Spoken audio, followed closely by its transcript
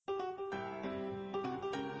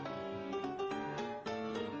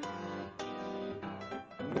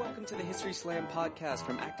welcome to the History Slam podcast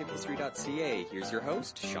from ActiveHistory.ca. Here's your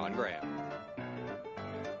host, Sean Graham.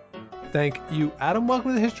 Thank you, Adam.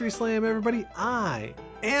 Welcome to the History Slam, everybody. I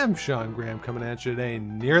am Sean Graham, coming at you today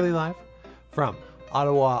nearly live from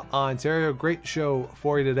Ottawa, Ontario. Great show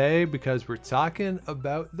for you today because we're talking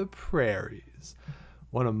about the prairies.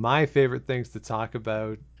 One of my favorite things to talk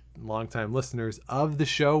about. Longtime listeners of the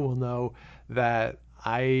show will know that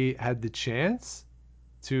I had the chance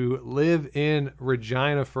to live in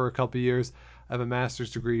Regina for a couple of years. I have a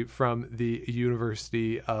master's degree from the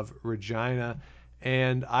University of Regina,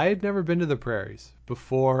 and I had never been to the prairies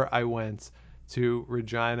before I went to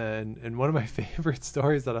Regina. And one of my favorite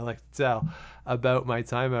stories that I like to tell about my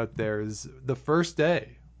time out there is the first day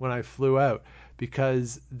when I flew out,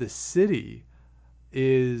 because the city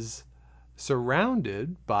is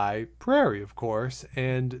surrounded by prairie, of course,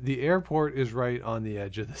 and the airport is right on the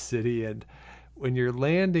edge of the city. And when you're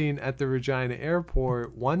landing at the Regina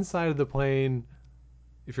airport, one side of the plane,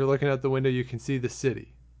 if you're looking out the window, you can see the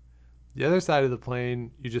city. The other side of the plane,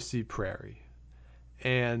 you just see prairie.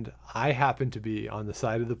 And I happened to be on the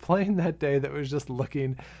side of the plane that day that was just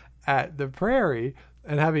looking at the prairie.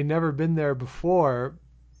 And having never been there before,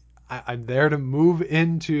 I'm there to move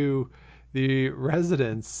into the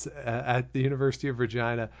residence at the University of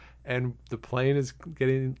Regina, and the plane is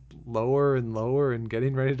getting lower and lower and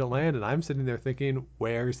getting ready to land, and I'm sitting there thinking,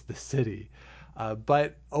 where's the city?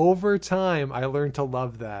 But over time, I learned to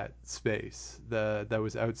love that space that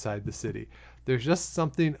was outside the city. There's just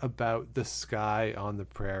something about the sky on the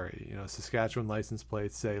prairie. You know, Saskatchewan license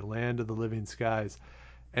plates say land of the living skies,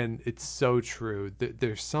 and it's so true.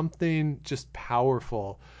 There's something just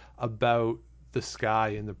powerful about the sky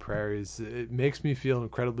in the prairies. It makes me feel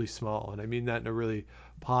incredibly small, and I mean that in a really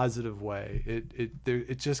positive way.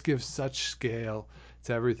 It just gives such scale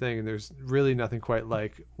to everything, and there's really nothing quite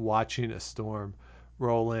like watching a storm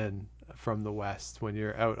roll in from the west when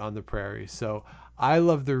you're out on the prairie. So I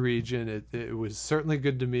love the region. It was certainly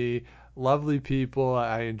good to me. Lovely people.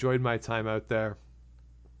 I enjoyed my time out there.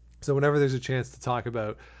 So whenever there's a chance to talk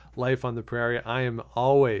about life on the prairie, I am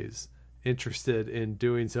always interested in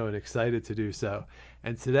doing so and excited to do so.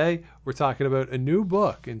 And today we're talking about a new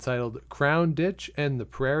book entitled Crown Ditch and the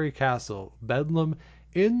Prairie Castle, Bedlam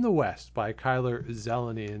in the West by Kyler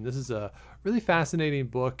Zeleny. And this is a really fascinating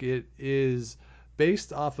book. It is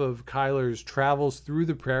based off of Kyler's travels through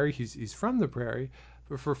the prairie. He's from the prairie,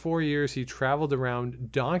 but for 4 years he traveled around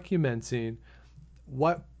documenting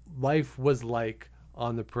what life was like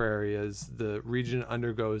on the prairie as the region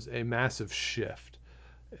undergoes a massive shift.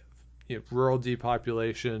 You know, rural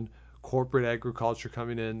depopulation, corporate agriculture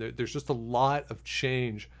coming in. There's just a lot of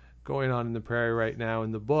change going on in the prairie right now.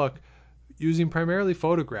 In the book, using primarily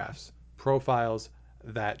photographs, profiles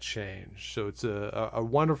that change. So it's a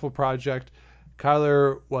wonderful project.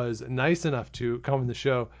 Kyler was nice enough to come on the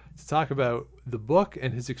show to talk about the book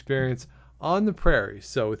and his experience on the prairie.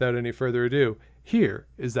 So without any further ado, here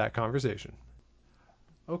is that conversation.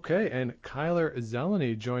 Okay, and Kyler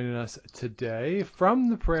Zeleny joining us today from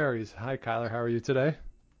the prairies. Hi, Kyler. How are you today?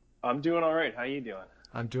 I'm doing all right. How are you doing?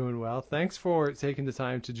 I'm doing well. Thanks for taking the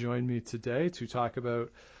time to join me today to talk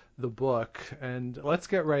about the book. And let's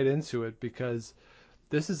get right into it, because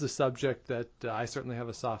this is a subject that I certainly have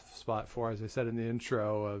a soft spot for. As I said in the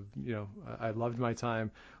intro, I loved my time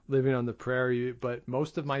living on the prairie, but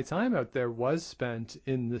most of my time out there was spent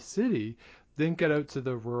in the city. Didn't get out to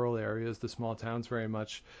the rural areas, the small towns very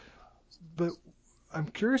much. But I'm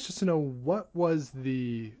curious just to know, what was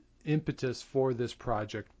the impetus for this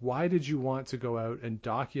project? Why did you want to go out and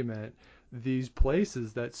document these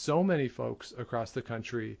places that so many folks across the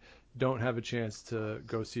country don't have a chance to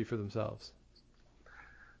go see for themselves?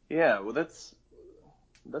 Yeah, well, that's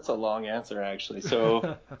a long answer, actually.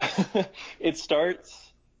 So it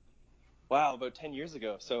starts, about 10 years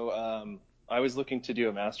ago. So I was looking to do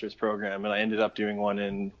a master's program, and I ended up doing one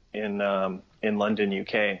in London,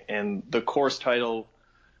 UK. And the course title,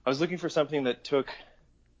 I was looking for something that took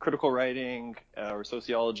critical writing or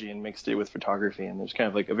sociology and mixed it with photography. And there's kind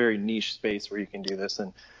of like a very niche space where you can do this.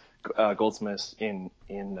 And Goldsmiths in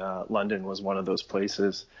London was one of those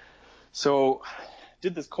places. So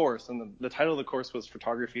did this course, and the title of the course was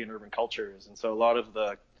Photography and Urban Cultures. And so a lot of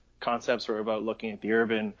the concepts were about looking at the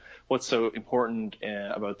urban, what's so important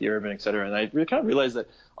about the urban, et cetera. And I really kind of realized that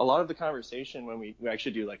a lot of the conversation when we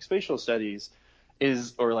actually do like spatial studies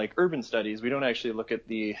or like urban studies, we don't actually look at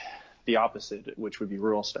the opposite, which would be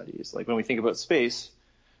rural studies. Like when we think about space,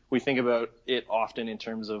 we think about it often in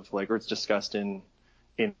terms of like, or it's discussed in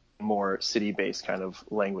more city-based kind of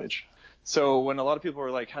language. So when a lot of people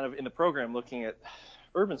were like kind of in the program looking at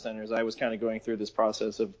urban centers, I was kind of going through this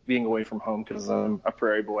process of being away from home because I'm a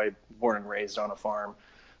prairie boy, born and raised on a farm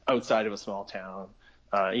outside of a small town,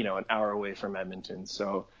 an hour away from Edmonton.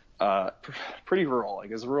 So pretty rural,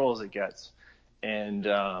 like as rural as it gets. And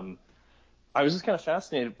I was just kind of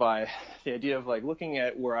fascinated by the idea of like looking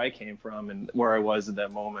at where I came from and where I was at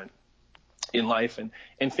that moment in life,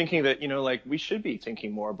 and thinking that, like we should be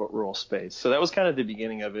thinking more about rural space. So that was kind of the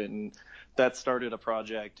beginning of it, and that started a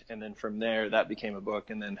project, and then from there that became a book,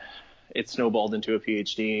 and then it snowballed into a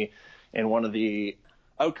PhD. And one of the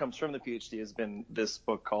outcomes from the PhD has been this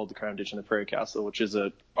book called The Crown Ditch and the Prairie Castle, which is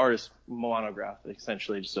a artist monograph,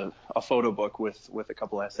 essentially just a photo book with a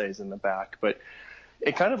couple essays in the back. But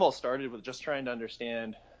it kind of all started with just trying to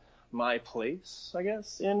understand my place, I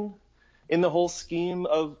guess, in the whole scheme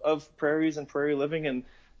of prairies and prairie living. And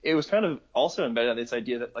it was kind of also embedded in this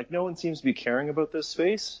idea that like no one seems to be caring about this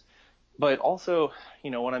space. But also,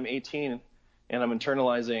 when I'm 18 and I'm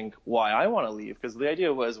internalizing why I want to leave, because the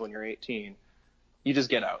idea was when you're 18, you just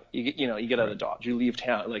get out. You get out of Dodge. You leave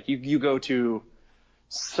town. Like you go to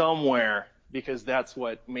somewhere because that's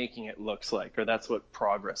what making it looks like, or that's what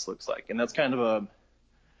progress looks like. And that's kind of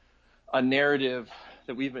a narrative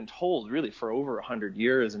that we've been told really for over 100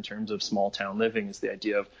 years in terms of small town living, is the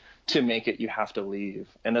idea of to make it, you have to leave.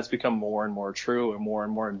 And that's become more and more true and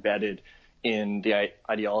more embedded in the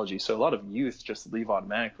ideology. So a lot of youth just leave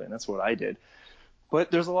automatically, and that's what I did. But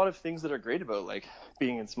there's a lot of things that are great about like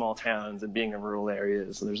being in small towns and being in rural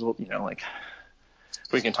areas. And there's, like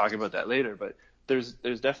we can talk about that later, but there's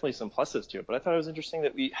definitely some pluses to it. But I thought it was interesting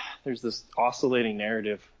that there's this oscillating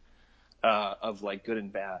narrative of like good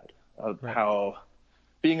and bad, of how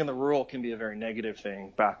being in the rural can be a very negative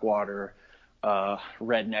thing, backwater,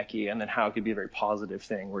 rednecky, and then how it could be a very positive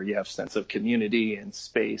thing where you have a sense of community and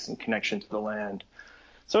space and connection to the land.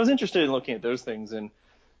 So I was interested in looking at those things, and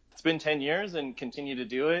it's been 10 years and continue to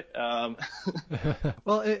do it.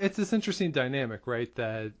 Well, it's this interesting dynamic, right?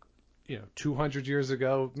 That, 200 years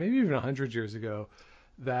ago, maybe even 100 years ago,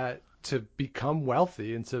 that to become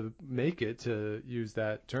wealthy and to make it, to use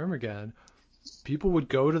that term again, people would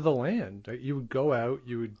go to the land. Right? You would go out,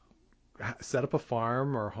 you would set up a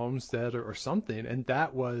farm or a homestead or something, and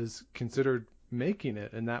that was considered making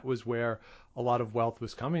it, and that was where a lot of wealth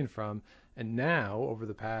was coming from. And now, over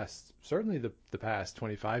the past, certainly the past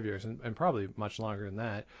 25 years, and probably much longer than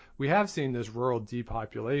that, we have seen this rural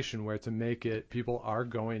depopulation where to make it, people are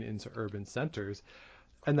going into urban centers.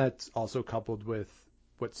 And that's also coupled with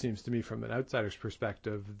what seems to me from an outsider's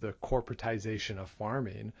perspective, the corporatization of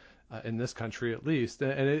farming in this country at least.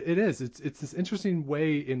 And it's this interesting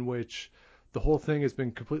way in which the whole thing has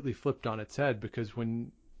been completely flipped on its head, because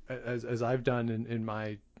when, as I've done in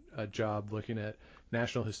my job looking at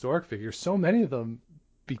national historic figures, so many of them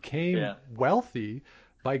became wealthy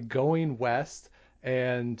by going west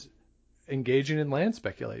and engaging in land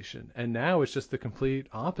speculation. And now it's just the complete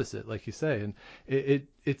opposite, like you say. And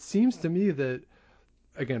it seems to me that,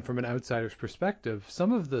 again, from an outsider's perspective,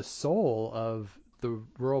 some of the soul of the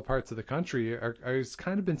rural parts of the country has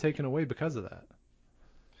kind of been taken away because of that.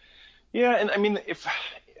 Yeah, and I mean,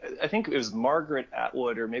 I think it was Margaret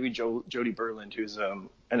Atwood or maybe Jody Berland, who's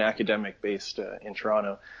an academic based in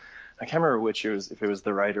Toronto. I can't remember which it was, if it was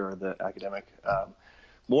the writer or the academic.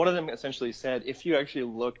 One of them essentially said, if you actually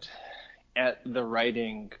looked at the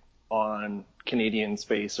writing on Canadian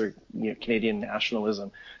space or Canadian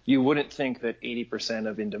nationalism, you wouldn't think that 80%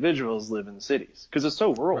 of individuals live in cities, because it's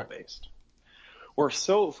so rural based. We're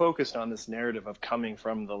so focused on this narrative of coming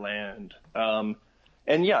from the land.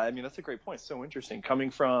 And yeah, I mean, that's a great point. So interesting.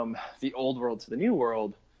 Coming from the old world to the new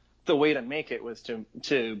world, the way to make it was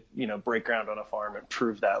to break ground on a farm and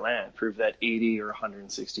prove that land, prove that 80 or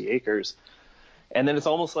 160 acres. And then it's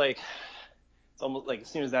almost like as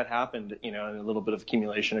soon as that happened, and a little bit of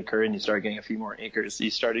accumulation occurred and you started getting a few more acres,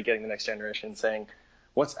 you started getting the next generation saying,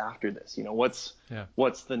 what's after this?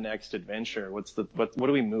 What's the next adventure? What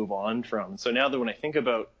do we move on from? So now that when I think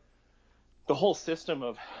about the whole system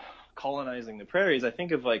of colonizing the prairies, I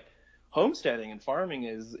think of like homesteading and farming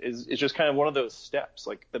is just kind of one of those steps.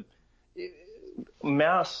 Like the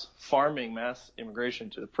mass farming, mass immigration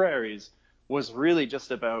to the prairies was really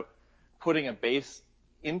just about putting a base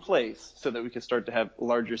in place so that we could start to have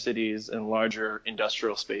larger cities and larger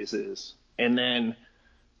industrial spaces. And then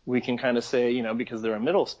we can kind of say, because they're a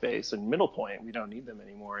middle space and middle point, we don't need them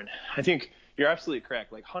anymore. And I think you're absolutely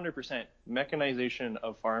correct. Like 100% mechanization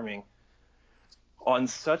of farming on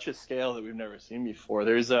such a scale that we've never seen before.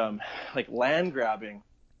 There's like land grabbing,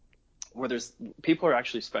 where there's people are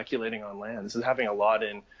actually speculating on land. This is happening a lot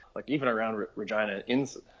in, like, even around Regina, in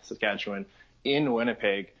Saskatchewan, in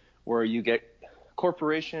Winnipeg, where you get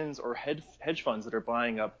corporations or hedge funds that are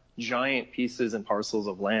buying up giant pieces and parcels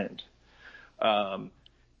of land.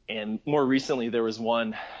 And more recently, there was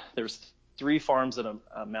 3 farms that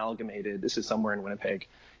amalgamated. This is somewhere in Winnipeg.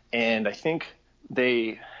 And I think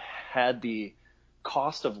they had the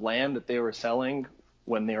cost of land that they were selling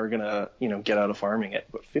when they were going to, get out of farming at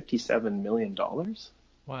about $57 million.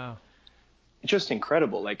 Wow. It's just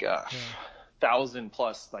incredible. Like, 1,000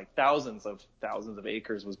 plus, like thousands of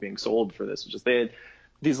acres was being sold for this. It's just, they had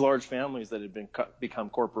these large families that had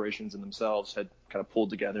become corporations in themselves had kind of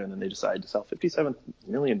pulled together, and then they decided to sell $57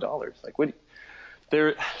 million. Like,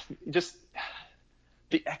 they're just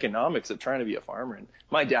the economics of trying to be a farmer. And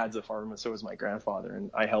my dad's a farmer, so is my grandfather,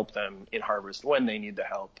 and I help them in harvest when they need the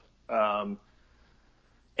help.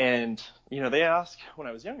 And, they ask when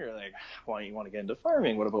I was younger, like, why do you want to get into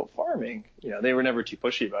farming? What about farming? They were never too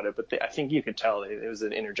pushy about it, but I think you could tell it was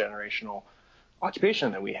an intergenerational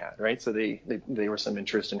occupation that we had, right? So they were some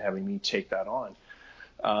interest in having me take that on.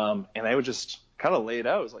 And I would just kind of lay it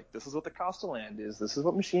out. It was like, this is what the cost of land is. This is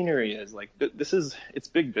what machinery is. Like, it's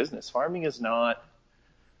big business. Farming is not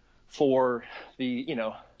for the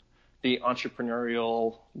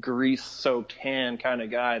entrepreneurial, grease-soaked hand kind of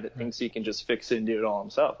guy that thinks he can just fix it and do it all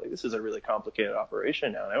himself. Like, this is a really complicated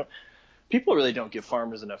operation now. People really don't give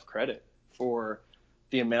farmers enough credit for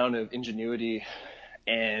the amount of ingenuity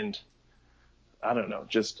and, I don't know,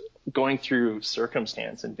 just going through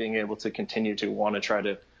circumstance and being able to continue to want to try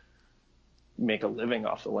to make a living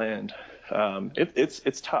off the land.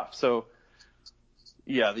 It's tough. So,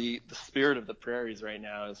 yeah, the spirit of the prairies right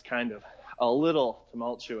now is kind of a little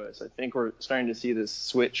tumultuous. I think we're starting to see this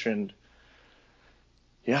switch, and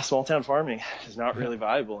small town farming is not really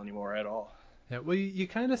viable anymore at all. Yeah, well, you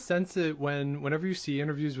kind of sense it whenever you see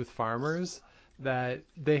interviews with farmers that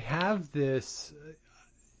they have this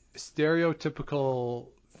stereotypical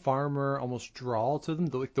farmer almost drawl to them,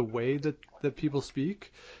 the way that people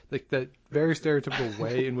speak, like that very stereotypical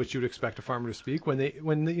way in which you would expect a farmer to speak. When the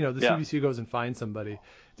CBC goes and finds somebody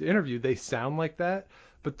to interview, they sound like that,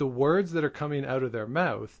 but the words that are coming out of their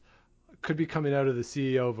mouth could be coming out of the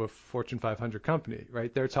CEO of a Fortune 500 company,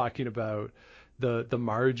 right? They're talking about the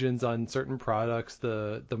margins on certain products,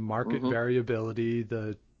 the market variability,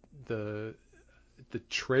 the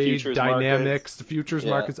trade futures dynamics, markets. The futures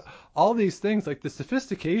markets, all these things, like the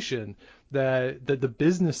sophistication the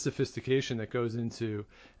business sophistication that goes into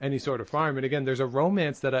any sort of farm. And again, there's a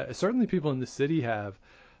romance that certainly people in the city have,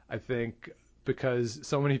 I think, because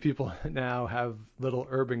so many people now have little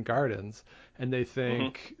urban gardens, and they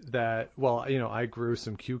think that, well, I grew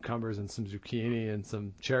some cucumbers and some zucchini and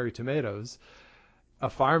some cherry tomatoes. A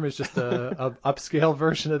farm is just a upscale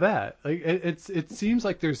version of that. Like it seems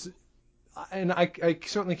like there's, and I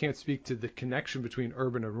certainly can't speak to the connection between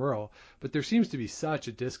urban and rural, but there seems to be such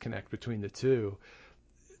a disconnect between the two,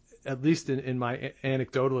 at least in my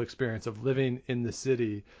anecdotal experience of living in the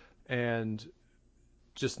city and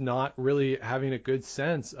just not really having a good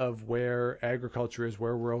sense of where agriculture is,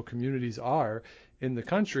 where rural communities are in the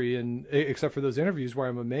country, and except for those interviews where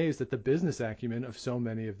I'm amazed at the business acumen of so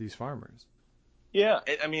many of these farmers. Yeah,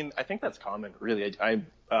 I mean, I think that's common, really.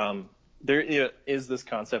 There is this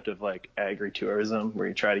concept of like agritourism where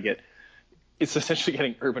you try to it's essentially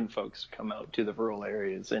getting urban folks to come out to the rural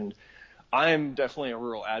areas. And I'm definitely a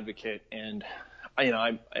rural advocate. And,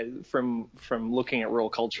 I from looking at rural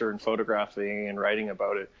culture and photographing and writing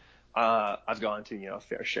about it, I've gone to, a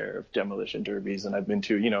fair share of demolition derbies, and I've been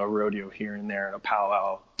to, a rodeo here and there and a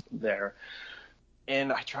powwow there.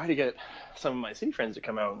 And I try to get some of my city friends to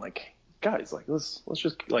come out and like, guys, like let's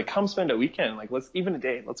just like come spend a weekend, like even a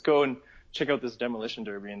day. Let's go and check out this demolition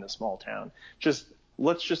derby in this small town.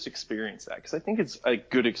 Let's just experience that, because I think it's a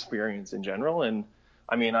good experience in general. And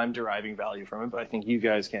I mean, I'm deriving value from it, but I think you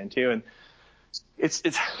guys can too. And it's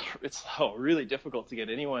really difficult to get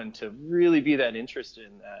anyone to really be that interested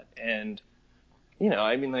in that. And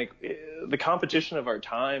I mean, like the competition of our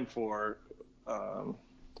time for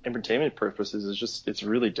entertainment purposes is it's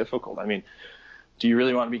really difficult. I mean, do you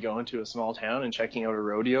really want to be going to a small town and checking out a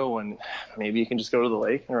rodeo when maybe you can just go to the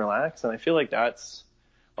lake and relax? And I feel like that's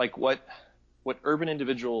like what urban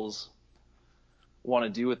individuals want to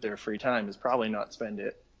do with their free time is probably not spend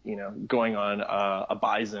it, going on a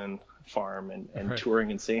bison farm and right. touring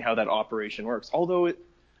and seeing how that operation works. Although I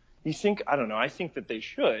think that they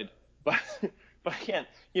should, but I can't,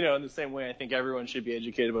 in the same way I think everyone should be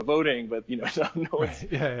educated about voting, but,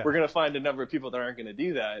 right. We're going to find a number of people that aren't going to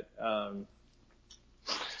do that.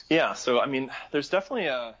 So, I mean, there's definitely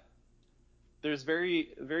there's very,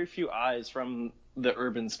 very few eyes from the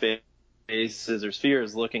urban spaces or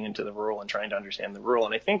spheres looking into the rural and trying to understand the rural.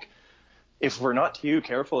 And I think if we're not too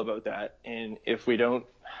careful about that, and if we don't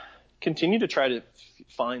continue to try to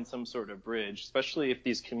find some sort of bridge, especially if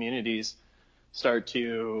these communities start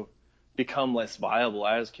to become less viable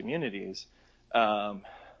as communities,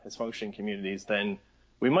 as functioning communities, then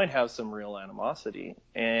we might have some real animosity,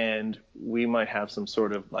 and we might have some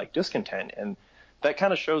sort of like discontent. And that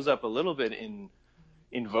kind of shows up a little bit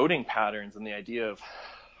in voting patterns and the idea of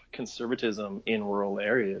conservatism in rural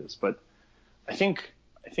areas. But I think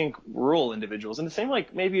rural individuals, and the same,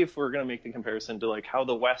 like maybe if we're going to make the comparison to like how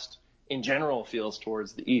the West in general feels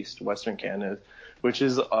towards the East, Western Canada, which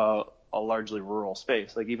is a largely rural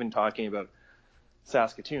space. Like even talking about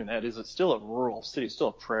Saskatoon, that is still a rural city, still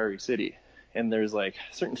a prairie city. And there's like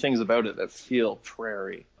certain things about it that feel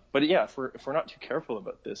prairie. But yeah, if we're not too careful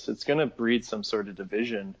about this, it's going to breed some sort of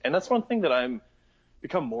division. And that's one thing that I'm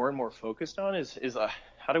become more and more focused on is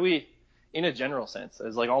how do we, in a general sense,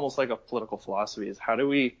 as like almost like a political philosophy, is how do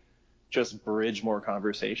we just bridge more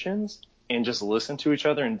conversations and just listen to each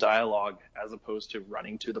other and dialogue as opposed to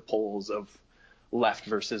running to the poles of left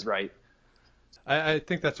versus right. I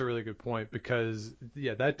think that's a really good point because,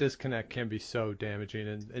 yeah, that disconnect can be so damaging,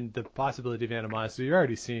 and the possibility of animosity, you're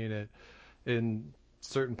already seeing it in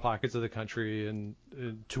certain pockets of the country and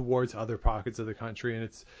towards other pockets of the country, and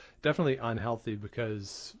it's definitely unhealthy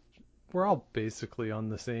because we're all basically on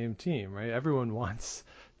the same team, right? Everyone wants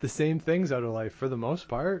the same things out of life for the most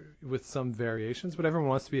part, with some variations, but everyone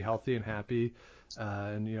wants to be healthy and happy,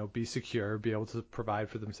 and be secure, be able to provide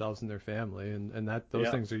for themselves and their family, and that those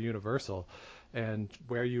things are universal. And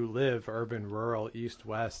where you live, urban, rural, east,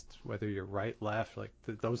 west, whether you're right, left, like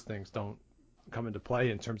those things don't come into play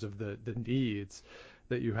in terms of the needs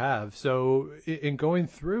that you have. So in going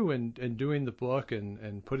through and doing the book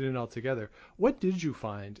and putting it all together, what did you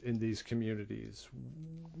find in these communities?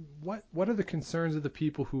 What are the concerns of the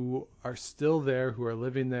people who are still there, who are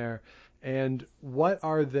living there, and what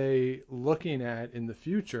are they looking at in the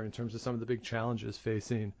future in terms of some of the big challenges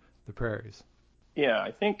facing the prairies? Yeah,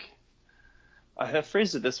 I think I have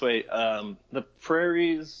phrased it this way. The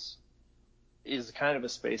prairies is kind of a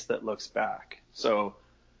space that looks back. So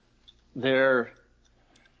they're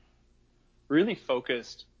really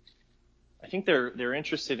focused. I think they're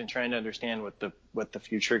interested in trying to understand what the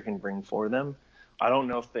future can bring for them. I don't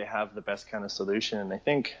know if they have the best kind of solution. And I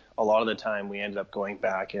think a lot of the time we end up going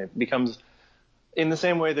back, and it becomes in the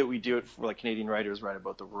same way that we do it for like Canadian writers write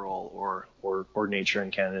about the rural or nature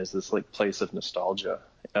in Canada, is this like place of nostalgia.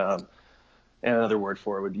 And another word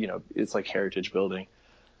for it would, it's like heritage building.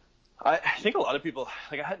 I think a lot of people,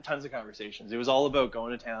 like I had tons of conversations. It was all about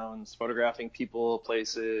going to towns, photographing people,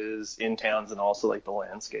 places in towns, and also like the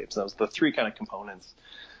landscapes. That was the three kind of components.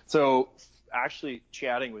 So actually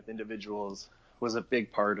chatting with individuals was a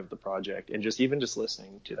big part of the project, and just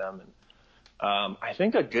listening to them. And I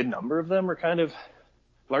think a good number of them are kind of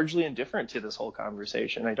largely indifferent to this whole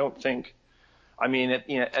conversation. I don't think, at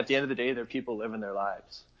the end of the day, they're people living their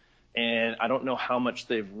lives. And I don't know how much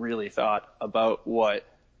they've really thought about what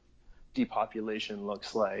depopulation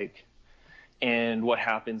looks like and what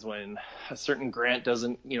happens when a certain grant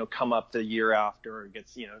doesn't, come up the year after, or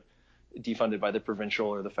gets, defunded by the provincial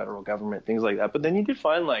or the federal government, things like that. But then you did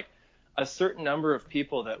find like a certain number of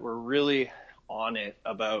people that were really on it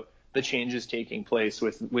about the changes taking place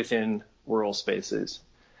within rural spaces.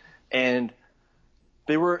 And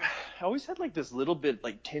they always had like this little bit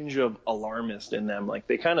like tinge of alarmist in them. Like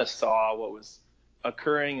they kind of saw what was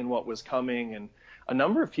occurring and what was coming. And a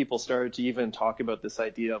number of people started to even talk about this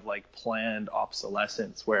idea of like planned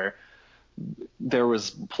obsolescence, where there was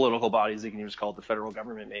political bodies, you can use called the federal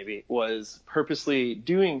government maybe, was purposely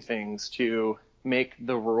doing things to make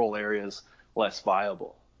the rural areas less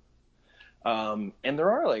viable. And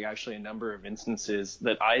there are like actually a number of instances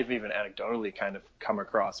that I've even anecdotally kind of come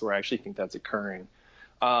across where I actually think that's occurring.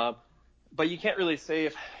 But you can't really say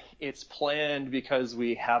if it's planned because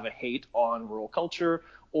we have a hate on rural culture,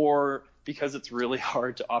 or because it's really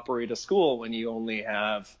hard to operate a school when you only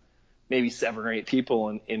have maybe 7 or 8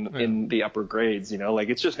 people in the upper grades. Like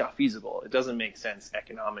it's just not feasible. It doesn't make sense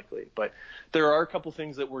economically. But there are a couple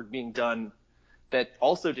things that were being done that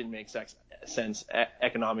also didn't make sense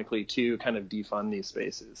economically to kind of defund these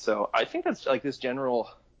spaces. So I think that's like this general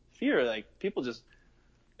fear, like people just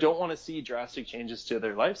don't want to see drastic changes to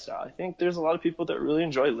their lifestyle. I think there's a lot of people that really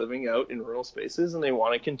enjoy living out in rural spaces, and they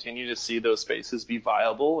want to continue to see those spaces be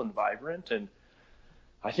viable and vibrant. And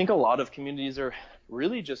I think a lot of communities are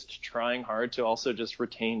really just trying hard to also just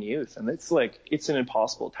retain youth. And it's an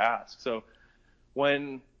impossible task. So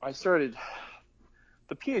when I started,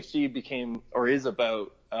 the PhD is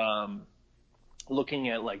about looking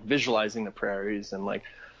at like visualizing the prairies and like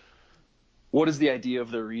what is the idea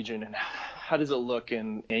of the region and how does it look,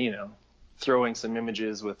 and throwing some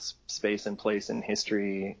images with space and place and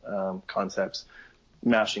history concepts,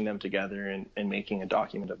 mashing them together and making a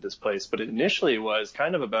document of this place. But it initially was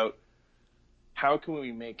kind of about how can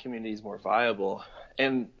we make communities more viable?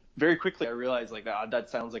 And very quickly I realized that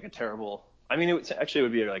sounds like a terrible, it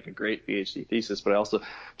would be like a great PhD thesis, but I also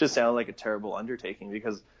just sound like a terrible undertaking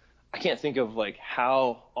because I can't think of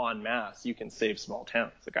how en masse you can save small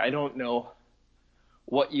towns. I don't know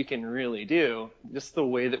what you can really do, just the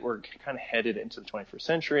way that we're kind of headed into the 21st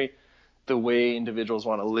century, the way individuals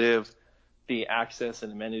want to live, the access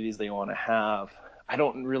and amenities they want to have. I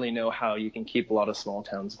don't really know how you can keep a lot of small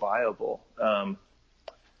towns viable.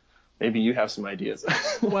 Maybe you have some ideas.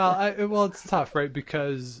 Well, it's tough, right?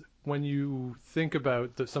 Because when you think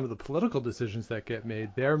about some of the political decisions that get made,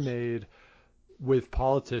 they're made with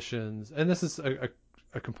politicians, and this is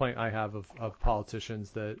a complaint I have of politicians,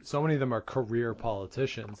 that so many of them are career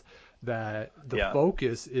politicians, that the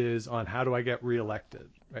focus is on how do I get reelected,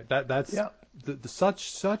 right? That's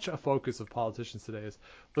such a focus of politicians today is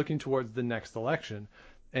looking towards the next election.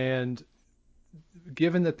 And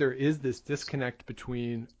given that there is this disconnect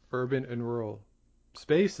between urban and rural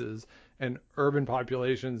spaces, and urban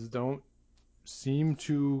populations don't seem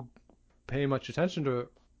to pay much attention to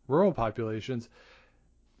rural populations,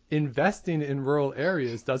 investing in rural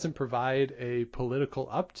areas doesn't provide a political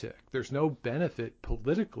uptick. There's no benefit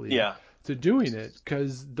politically to doing it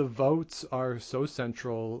because the votes are so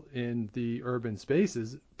central in the urban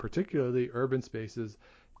spaces, particularly urban spaces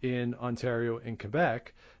in Ontario and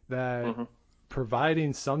Quebec, that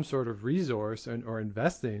providing some sort of resource or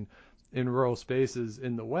investing in rural spaces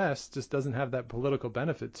in the West just doesn't have that political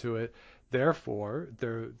benefit to it. Therefore,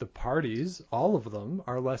 the parties, all of them,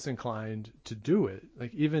 are less inclined to do it.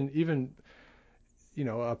 Like even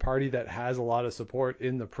a party that has a lot of support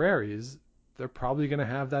in the prairies, they're probably going to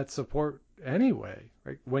have that support anyway,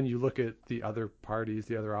 right? When you look at the other parties,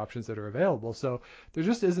 the other options that are available. So there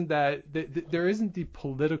just isn't there isn't the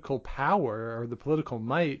political power or the political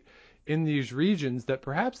might in these regions that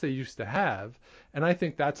perhaps they used to have. And I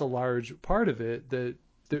think that's a large part of it, that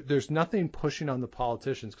there's nothing pushing on the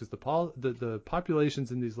politicians because the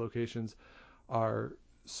populations in these locations are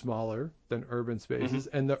smaller than urban spaces,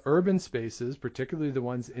 and the urban spaces, particularly the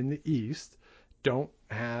ones in the east, don't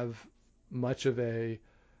have much of or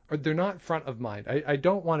they're not front of mind. I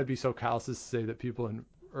don't want to be so callous as to say that people in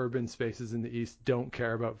urban spaces in the east don't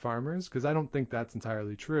care about farmers, because I don't think that's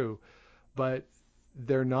entirely true, but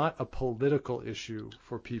they're not a political issue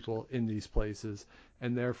for people in these places,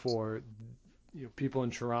 and therefore people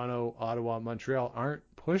in Toronto, Ottawa, Montreal aren't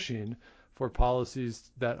pushing for policies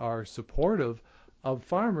that are supportive of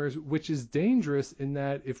farmers, which is dangerous in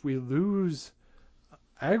that if we lose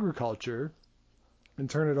agriculture and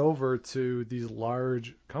turn it over to these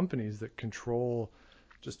large companies that control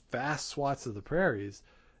just vast swaths of the prairies,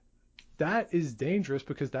 that is dangerous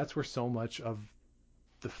because that's where so much of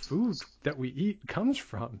the food that we eat comes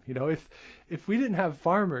from. If we didn't have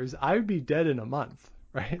farmers, I would be dead in a month.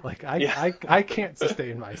 Right? I can't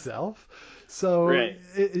sustain myself. So, right.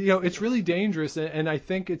 It's really dangerous. And I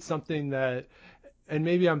think it's something that, and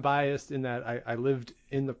maybe I'm biased in that I lived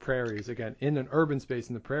in the prairies, again, in an urban space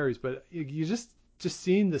in the prairies, but you just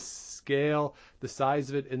seeing the scale, the size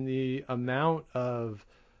of it, and the amount of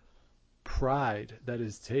pride that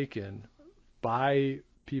is taken by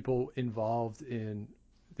people involved in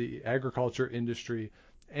the agriculture industry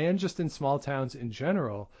and just in small towns in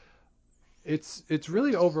general. It's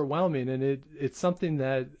really overwhelming, and it's something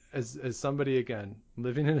that as somebody, again,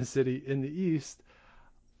 living in a city in the east,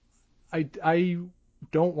 I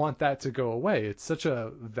don't want that to go away. It's such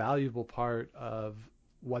a valuable part of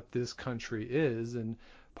what this country is, and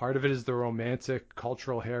part of it is the romantic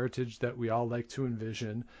cultural heritage that we all like to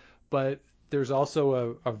envision, but there's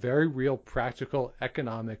also a very real practical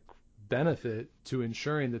economic benefit to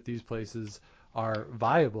ensuring that these places are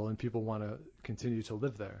viable and people want to continue to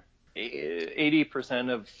live there. 80%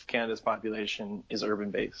 of Canada's population is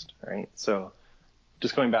urban based, right? So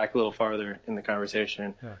just going back a little farther in the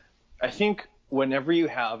conversation, I think whenever you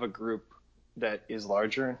have a group that is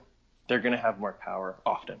larger, they're going to have more power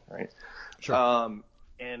often, right? Sure.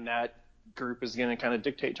 And that group is going to kind of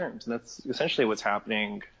dictate terms. And that's essentially what's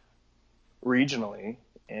happening regionally.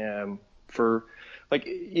 It's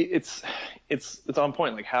on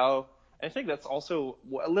point. I think that's also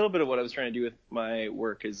a little bit of what I was trying to do with my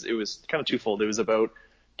work. It was kind of twofold. It was about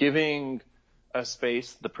giving a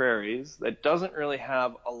space, the prairies, that doesn't really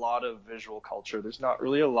have a lot of visual culture. There's not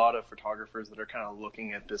really a lot of photographers that are kind of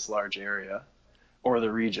looking at this large area. or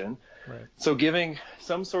the region. Right. So giving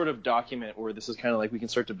some sort of document where this is kind of like we can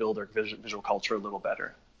start to build our visual culture a little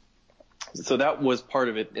better. So that was part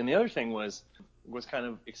of it. And the other thing was kind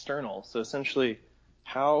of external. So essentially,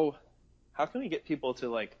 how can we get people to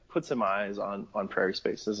like put some eyes on prairie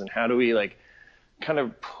spaces, and how do we like kind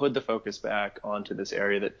of put the focus back onto this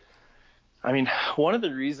area that, I mean, one of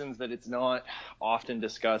the reasons that it's not often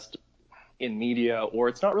discussed in media, or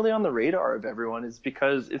it's not really on the radar of everyone, is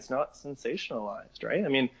because it's not sensationalized, right? I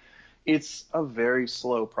mean, it's a very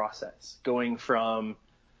slow process going from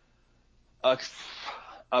a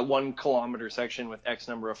 1 kilometer section with X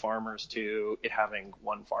number of farmers to it having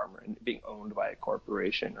one farmer and being owned by a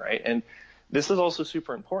corporation, right? And this is also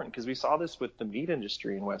super important because we saw this with the meat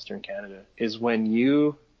industry in Western Canada, is when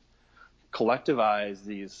you collectivize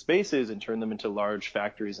these spaces and turn them into large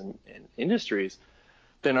factories and industries,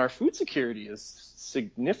 then our food security is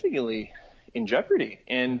significantly in jeopardy.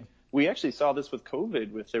 And we actually saw this with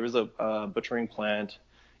COVID. There was a butchering plant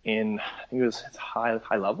in, I think it's High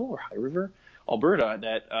Level or High River, Alberta,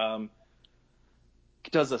 that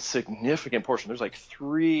does a significant portion. There's like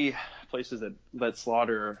 3 places that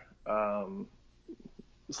slaughter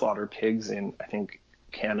pigs in, I think,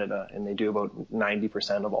 Canada, and they do about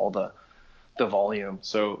 90% of all the volume.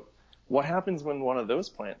 So what happens when one of those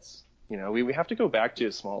plants, we have to go back to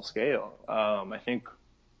a small scale, I think,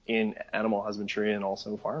 in animal husbandry and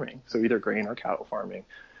also farming, so either grain or cattle farming.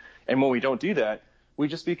 And when we don't do that, we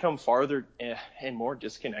just become farther and more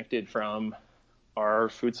disconnected from our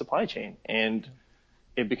food supply chain, and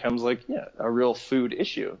it becomes like a real food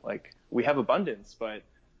issue. Like, we have abundance, but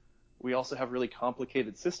we also have really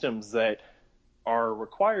complicated systems that are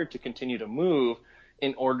required to continue to move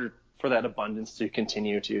in order for that abundance to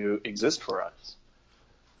continue to exist for us.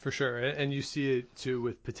 For sure. And you see it too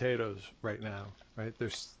with potatoes right now, right?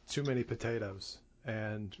 There's too many potatoes.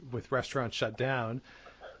 And with restaurants shut down,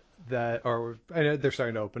 I know they're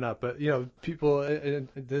starting to open up, but people, and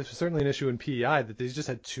there's certainly an issue in PEI that they just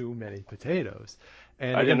had too many potatoes.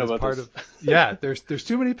 And I again, didn't know part about of there's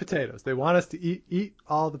too many potatoes. They want us to eat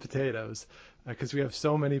all the potatoes because we have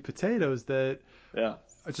so many potatoes that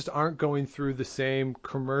just aren't going through the same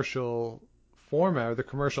commercial format or the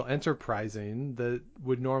commercial enterprising that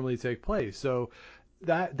would normally take place. So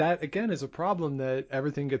that again is a problem, that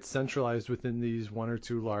everything gets centralized within these 1 or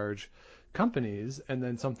 2 large companies, and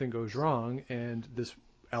then something goes wrong and this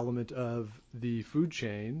element of the food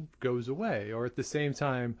chain goes away. Or at the same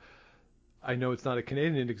time, I know it's not a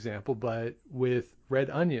Canadian example, but with red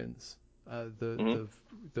onions, the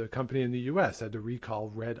company in the US had to recall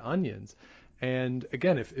red onions. And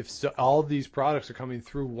again, if all these products are coming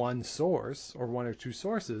through one source or 1 or 2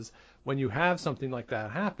 sources, when you have something like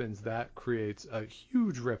that happens, that creates a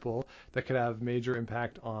huge ripple that could have major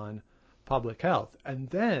impact on public health. And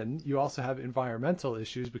then you also have environmental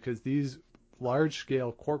issues, because these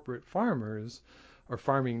large-scale corporate farmers, or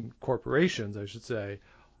farming corporations, I should say,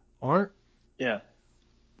 aren't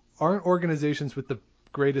organizations with the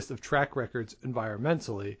greatest of track records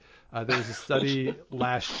environmentally. There was a study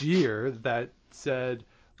last year that said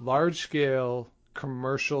large-scale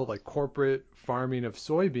commercial, like corporate farming of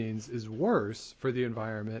soybeans, is worse for the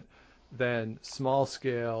environment than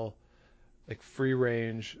small-scale, like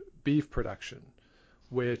free-range beef production,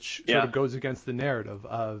 which sort of goes against the narrative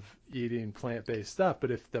of eating plant-based stuff.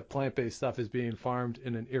 But if the plant-based stuff is being farmed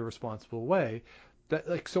in an irresponsible way,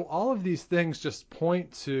 so all of these things just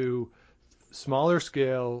point to smaller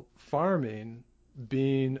scale farming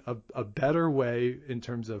being a better way in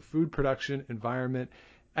terms of food production, environment,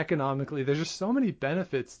 economically. There's just so many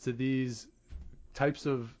benefits to these types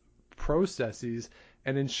of processes,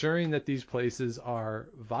 and ensuring that these places are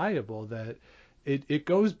viable, that it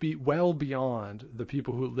goes well beyond the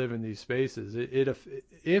people who live in these spaces.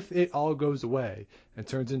 If it all goes away and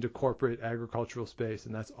turns into corporate agricultural space,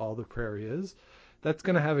 and that's all the prairie is, that's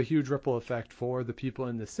going to have a huge ripple effect for the people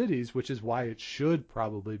in the cities, which is why it should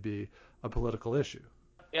probably be a political issue.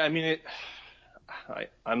 Yeah, I mean,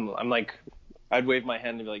 I'm like, I'd wave my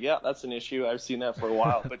hand and be like, yeah, that's an issue. I've seen that for a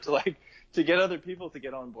while. But to get other people to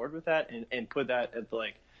get on board with that and put that at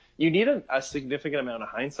you need a significant amount of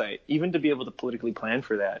hindsight, even to be able to politically plan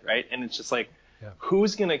for that, right? And it's just like,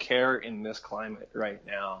 who's going to care in this climate right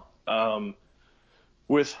now?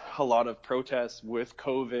 With a lot of protests, with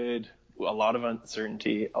COVID, a lot of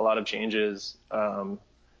uncertainty, a lot of changes,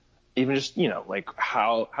 even just, like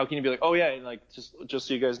how can you be like, oh yeah, and like just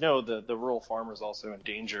so you guys know, the rural farmer is also in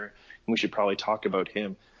danger, and we should probably talk about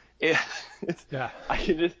him. I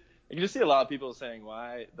can just see a lot of people saying,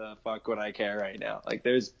 why the fuck would I care right now? Like,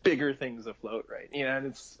 there's bigger things afloat, right? And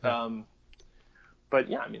it's but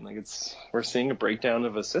yeah, I mean, like we're seeing a breakdown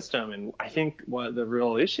of a system, and I think what the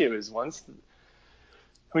real issue is once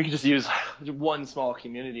we could just use one small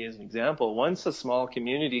community as an example. Once a small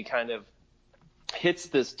community kind of hits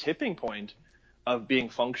this tipping point of being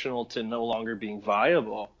functional to no longer being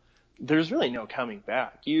viable, there's really no coming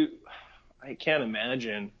back. I can't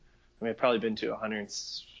imagine. I mean, I've probably been to 100,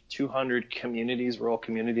 200 communities, rural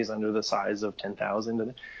communities under the size of 10,000.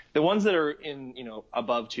 And the ones that are in,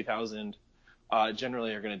 above 2,000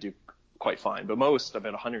 generally are going to do quite fine. But most,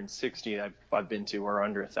 about 160 I've been to, are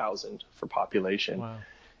under 1,000 for population. Wow.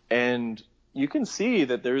 And you can see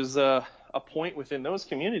that there's a point within those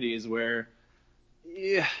communities where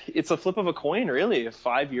it's a flip of a coin, really. If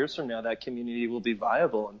 5 years from now, that community will be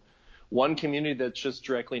viable. And one community that's just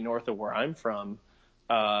directly north of where I'm from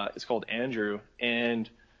is called Andrew. And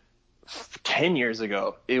 10 years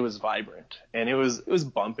ago, it was vibrant and it was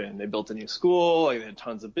bumping. They built a new school. They had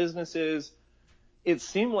tons of businesses. It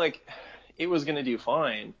seemed like it was going to do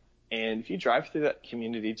fine. And if you drive through that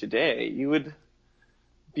community today, you would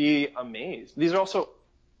be amazed. These are also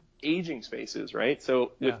aging spaces, right?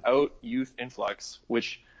 So without youth influx,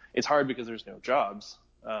 which it's hard because there's no jobs,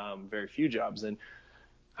 very few jobs. And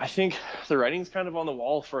I think the writing's kind of on the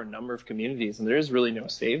wall for a number of communities, and there's really no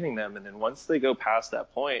saving them. And then once they go past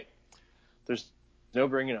that point, there's no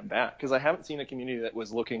bringing them back, because I haven't seen a community that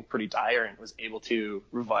was looking pretty dire and was able to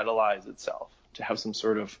revitalize itself, to have some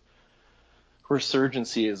sort of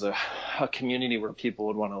resurgency as a community where people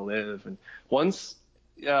would want to live. And once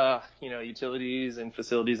utilities and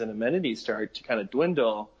facilities and amenities start to kind of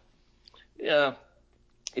dwindle,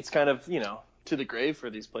 it's kind of, to the grave for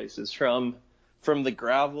these places, from the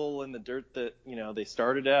gravel and the dirt that, they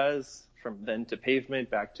started as, from then to pavement,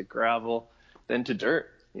 back to gravel, then to dirt,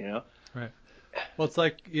 Right. Well, it's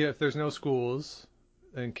like, if there's no schools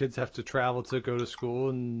and kids have to travel to go to school,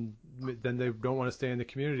 and then they don't want to stay in the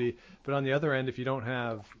community. But on the other end, if you don't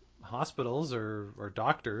have hospitals or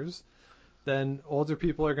doctors, then older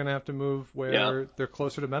people are going to have to move where they're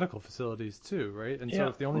closer to medical facilities too, right? And so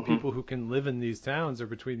if the only people who can live in these towns are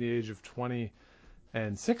between the age of 20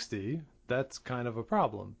 and 60, that's kind of a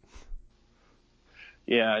problem.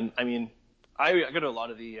 Yeah, and I mean, I go to a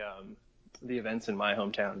lot of the events in my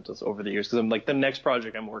hometown just over the years, because I'm like, the next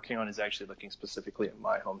project I'm working on is actually looking specifically at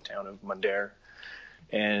my hometown of Mundare.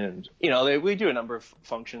 And, we do a number of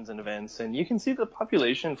functions and events, and you can see the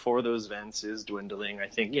population for those events is dwindling. I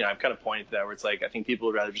think, I've kind of pointed to that, where it's like, I think people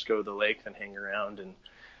would rather just go to the lake than hang around and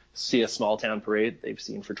see a small town parade they've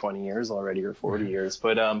seen for 20 years already, or 40 years.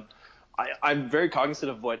 But I'm very cognizant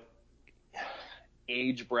of what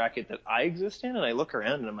age bracket that I exist in, and I look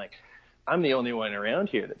around and I'm like, I'm the only one around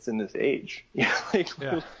here that's in this age.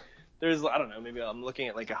 There's, I don't know, maybe I'm looking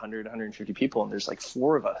at like 100, 150 people, and there's like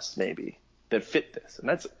 4 of us maybe that fit this. And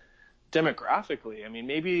that's demographically, I mean,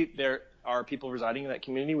 maybe there are people residing in that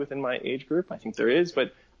community within my age group. I think there is,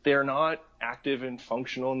 but they're not active and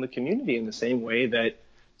functional in the community in the same way that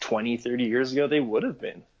 20, 30 years ago they would have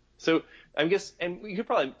been. So I guess, and we could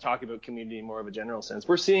probably talk about community in more of a general sense.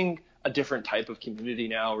 We're seeing a different type of community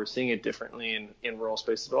now. We're seeing it differently in rural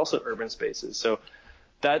spaces, but also urban spaces. So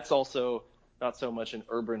that's also not so much an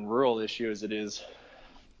urban-rural issue as it is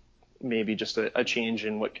maybe just a change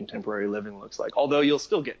in what contemporary living looks like. Although you'll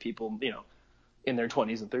still get people, in their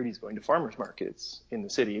 20s and 30s going to farmers markets in the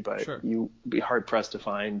city, but you'd be hard-pressed to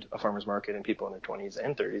find a farmers market and people in their 20s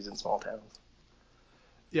and 30s in small towns.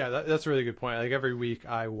 Yeah, that's a really good point. Like, every week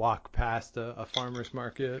I walk past a farmer's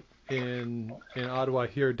market in Ottawa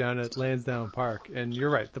here down at Lansdowne Park, and you're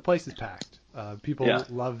right, the place is packed. People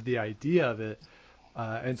love the idea of it,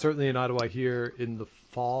 and certainly in Ottawa here in the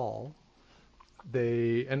fall,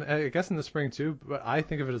 and I guess in the spring too, but I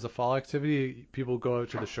think of it as a fall activity. People go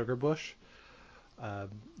out to the sugar bush.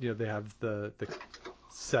 They have the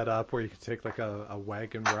set up where you can take like a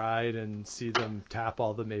wagon ride and see them tap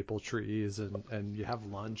all the maple trees, and you have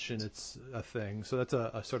lunch, and it's a thing. So that's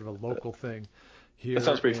a sort of a local thing here. That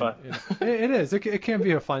sounds pretty fun. It is. It can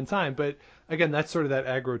be a fun time, but again, that's sort of that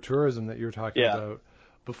agro-tourism that you were talking about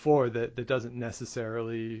before, that doesn't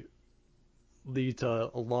necessarily lead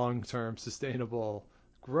to a long-term sustainable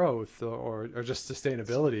growth or just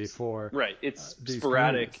sustainability for It's these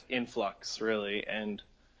sporadic communities. influx, really, and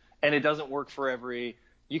it doesn't work for every.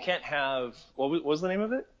 You can't have, what was the name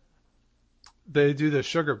of it? They do the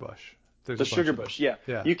sugar bush. The sugar bush, yeah.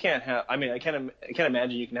 You can't have. I mean, I can't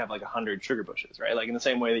imagine you can have like 100 sugar bushes, right? Like in the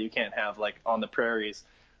same way that you can't have like on the prairies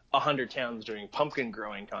 100 towns doing pumpkin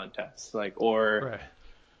growing contests, like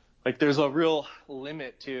like there's a real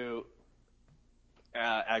limit to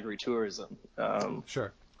agritourism.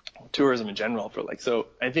 Tourism in general, for like, so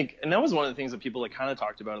I think, and that was one of the things that people like kind of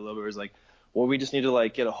talked about a little bit, was like, or we just need to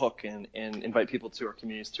like get a hook and invite people to our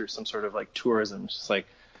communities through some sort of like tourism. It's just like,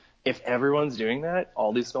 if everyone's doing that,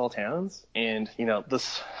 all these small towns, and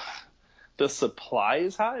the supply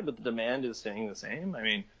is high, but the demand is staying the same. I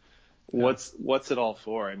mean, what's it all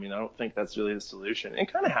for? I mean, I don't think that's really the solution.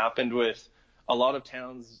 It kind of happened with a lot of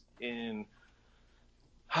towns in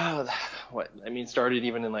started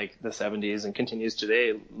even in like the 70s and continues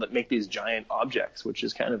today, make these giant objects, which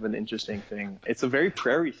is kind of an interesting thing. It's a very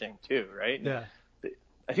prairie thing too, right? Yeah.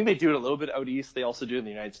 I think they do it a little bit out east. They also do it in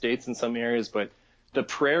the United States in some areas, but the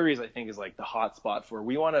prairies, I think, is like the hot spot for,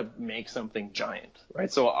 we want to make something giant,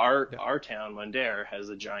 right? So our town, Mundare, has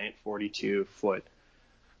a giant 42-foot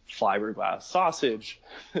fiberglass sausage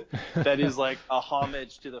that is like a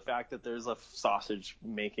homage to the fact that there's a sausage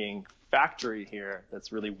making factory here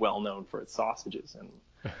that's really well known for its sausages. And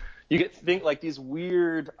you get to think like these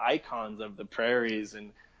weird icons of the prairies.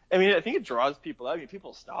 And I mean, I think it draws people out. I mean,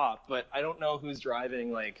 people stop, but I don't know who's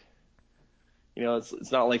driving. Like,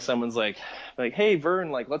 it's not like someone's like, hey,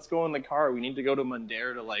 Vern, like, let's go in the car. We need to go to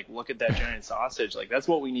Mundare to like look at that giant sausage. Like, that's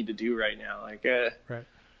what we need to do right now. Like, right.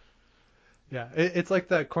 Yeah, it's like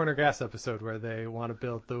that Corner Gas episode where they want to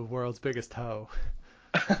build the world's biggest hoe.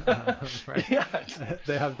 Right? Yeah.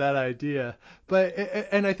 They have that idea,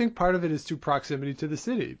 and I think part of it is to proximity to the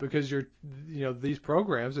city, because these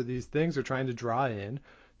programs or these things are trying to draw in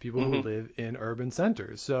people who live in urban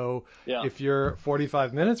centers. So if you're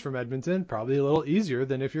 45 minutes from Edmonton, probably a little easier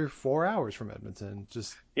than if you're 4 hours from Edmonton.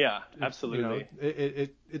 Absolutely.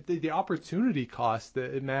 The opportunity cost,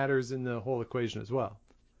 that it matters in the whole equation as well.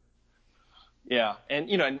 Yeah, and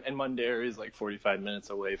Mundare is like 45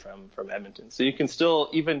 minutes away from Edmonton, so you can still,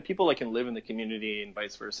 even people that can live in the community and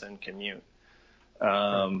vice versa, and commute.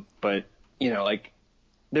 But like,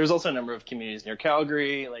 there's also a number of communities near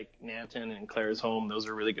Calgary, like Nanton and Claresholm. Those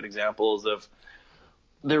are really good examples of,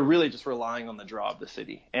 they're really just relying on the draw of the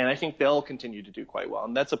city, and I think they'll continue to do quite well.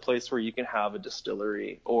 And that's a place where you can have a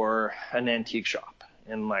distillery or an antique shop,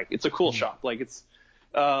 and like, it's a cool shop. Like, it's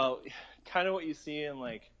kind of what you see in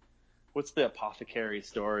like, what's the apothecary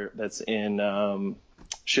store that's in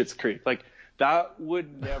Schitt's Creek? Like, that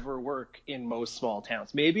would never work in most small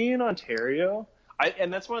towns. Maybe in Ontario.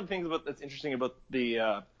 And that's one of the things that's interesting about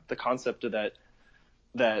the concept of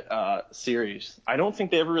that series. I don't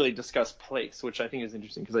think they ever really discuss place, which I think is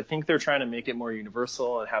interesting, because I think they're trying to make it more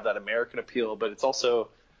universal and have that American appeal, but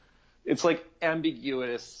it's like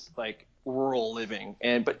ambiguous, like rural living.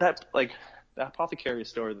 But that, like, the apothecary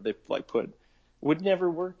store that they like put would never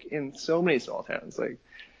work in so many small towns. Like,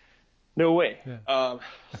 no way. Yeah.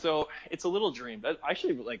 So it's a little dream. But I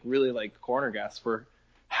actually really like Corner Gas for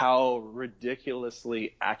how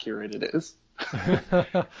ridiculously accurate it is.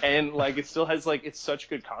 And like, it still has like, it's such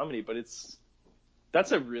good comedy, but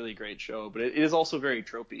that's a really great show. But it is also very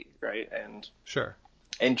tropey, right? And sure.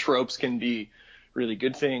 And tropes can be really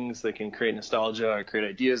good things. They can create nostalgia or create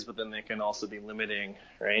ideas, but then they can also be limiting,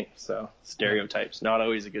 right? So stereotypes, not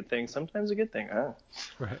always a good thing, sometimes a good thing.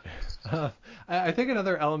 Right. I think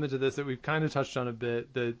another element of this that we've kind of touched on a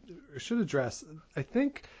bit that I should address, I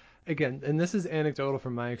think, again, and this is anecdotal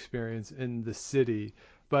from my experience in the city,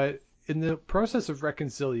 but in the process of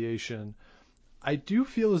reconciliation, I do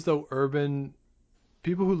feel as though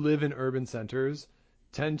people who live in urban centers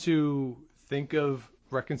tend to think of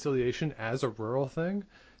reconciliation as a rural thing,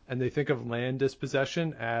 and they think of land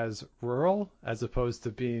dispossession as rural as opposed to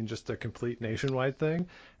being just a complete nationwide thing.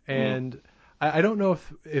 And I don't know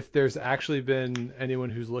if there's actually been anyone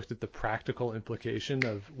who's looked at the practical implication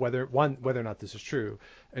of whether or not this is true,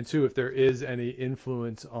 and two, if there is any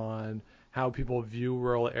influence on how people view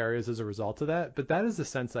rural areas as a result of that. But that is the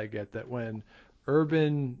sense I get, that when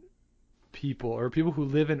urban people or people who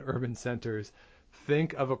live in urban centers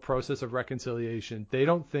think of a process of reconciliation, they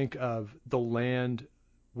don't think of the land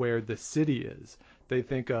where the city is. They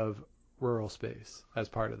think of rural space as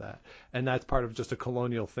part of that. And that's part of just a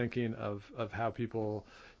colonial thinking of how people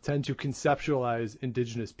tend to conceptualize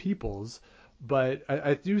indigenous peoples. But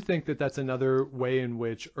I do think that that's another way in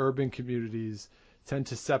which urban communities tend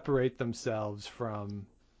to separate themselves from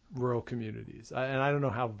rural communities. And I don't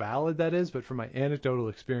know how valid that is, but from my anecdotal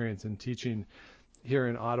experience in teaching here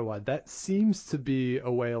in Ottawa, that seems to be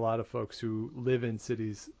a way a lot of folks who live in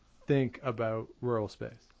cities think about rural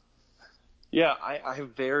space. Yeah, I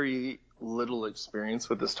have very little experience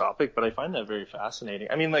with this topic, but I find that very fascinating.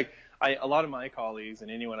 I mean, like, a lot of my colleagues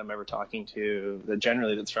and anyone I'm ever talking to that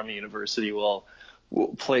generally that's from a university will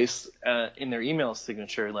place in their email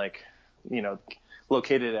signature, like,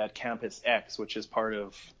 located at campus X, which is part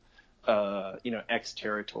of, X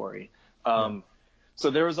territory.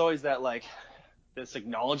 So there was always that, like, this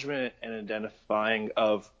acknowledgement and identifying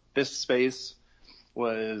of this space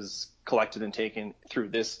was collected and taken through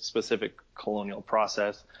this specific colonial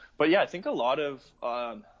process. But yeah, I think a lot of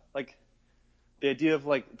like the idea of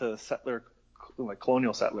like the settler, like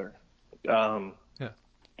colonial settler,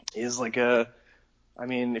 is like I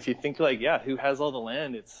mean, if you think like, yeah, who has all the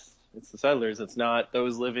land? It's the settlers. It's not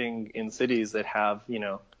those living in cities that have,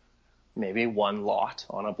 maybe one lot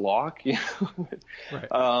on a block.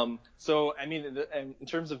 Right. So, I mean, in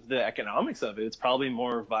terms of the economics of it, it's probably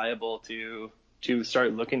more viable to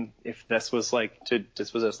start looking, if this was like to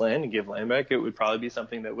dispossess land and give land back, it would probably be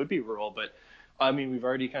something that would be rural. But I mean, we've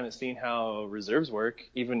already kind of seen how reserves work.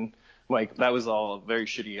 Even like that was all a very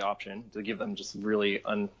shitty option to give them just really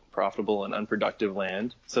unprofitable and unproductive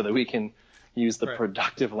land so that we can use the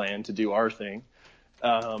productive land to do our thing.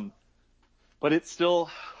 But it's still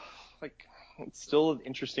an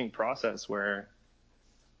interesting process where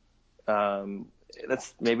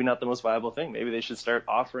that's maybe not the most viable thing. Maybe they should start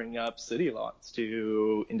offering up city lots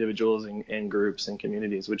to individuals and groups and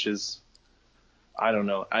communities, which is, I don't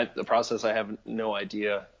know. The process, I have no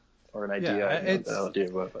idea, or an idea.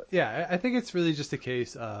 I think it's really just a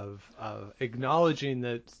case of acknowledging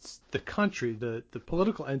that the country, the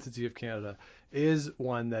political entity of Canada, is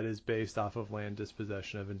one that is based off of land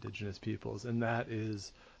dispossession of Indigenous peoples, and that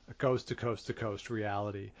is a coast to coast to coast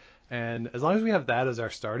reality. And as long as we have that as our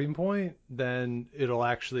starting point, then it'll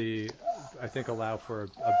actually, I think, allow for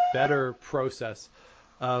a better process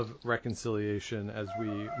of reconciliation as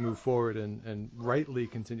we move forward and rightly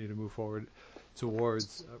continue to move forward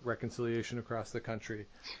towards reconciliation across the country.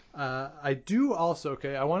 I do also,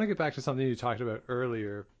 I want to get back to something you talked about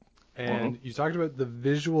earlier, and you talked about the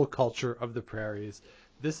visual culture of the prairies.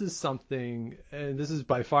 This is something, and this is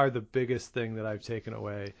by far the biggest thing that I've taken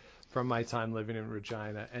away from my time living in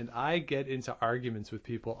Regina, and I get into arguments with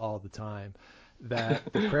people all the time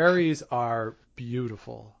that the prairies are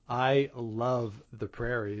beautiful. I love the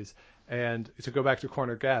prairies. And to go back to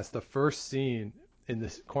Corner Gas, the first scene in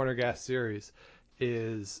this Corner Gas series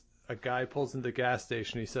is a guy pulls into the gas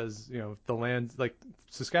station. He says, the land, like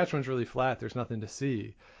Saskatchewan's really flat. There's nothing to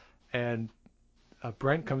see. And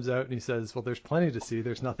Brent comes out and he says, well, there's plenty to see.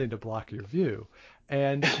 There's nothing to block your view.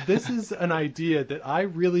 And this is an idea that I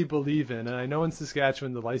really believe in. And I know in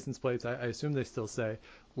Saskatchewan, the license plates, I assume they still say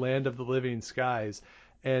land of the living skies.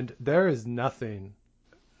 And there is nothing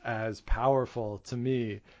as powerful to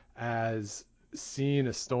me as seeing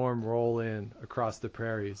a storm roll in across the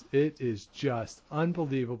prairies. It is just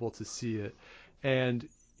unbelievable to see it. And,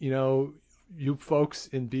 you folks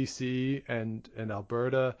in BC and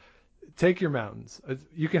Alberta, take your mountains.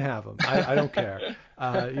 You can have them. I don't care.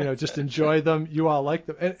 Just enjoy them. You all like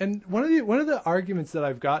them. And one of the arguments that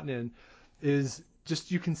I've gotten in is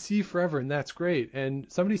just you can see forever, and that's great. And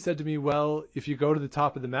somebody said to me, well, if you go to the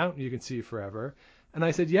top of the mountain, you can see forever. And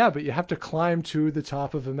I said, yeah, but you have to climb to the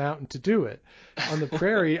top of a mountain to do it. On the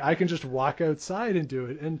prairie, I can just walk outside and do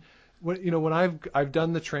it. And when I've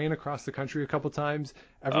done the train across the country a couple times,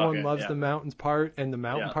 everyone loves the mountains part, and the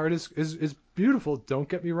mountain part is beautiful. Don't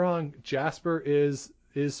get me wrong, Jasper is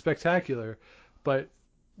spectacular, but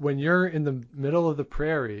when you're in the middle of the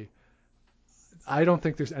prairie, I don't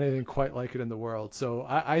think there's anything quite like it in the world. So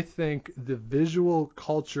I think the visual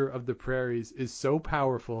culture of the prairies is so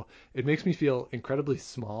powerful. It makes me feel incredibly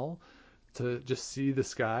small to just see the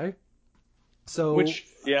sky. So which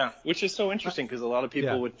is so interesting, because a lot of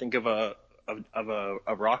people would think of a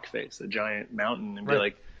rock face, a giant mountain, and be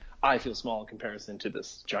like, I feel small in comparison to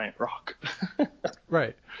this giant rock.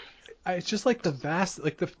 Right. It's just like the vast,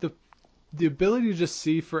 like the ability to just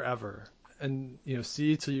see forever and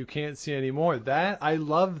see till you can't see anymore. That I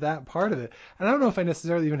love that part of it. And I don't know if I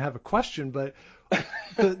necessarily even have a question, but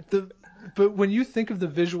but when you think of the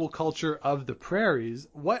visual culture of the prairies,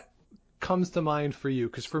 what comes to mind for you?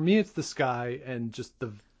 Because for me, it's the sky and just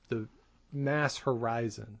the mass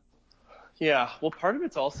horizon. Yeah, well, part of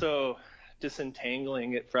it's also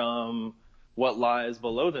disentangling it from what lies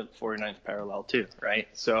below the 49th parallel too, right?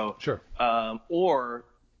 So sure. Or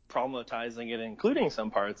problematizing it, including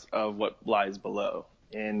some parts of what lies below,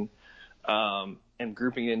 and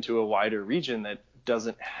grouping it into a wider region that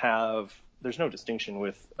doesn't have, there's no distinction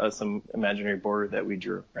with some imaginary border that we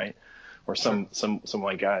drew, right? Or some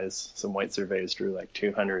white guys, some white surveys drew like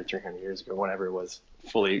 200, 300 years ago, whenever it was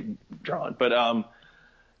fully drawn. But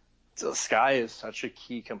so the sky is such a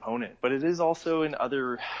key component, but it is also in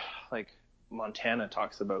other, like Montana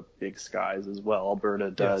talks about big skies as well.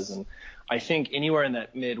 Alberta does. Yes. And I think anywhere in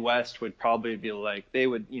that Midwest would probably be like, they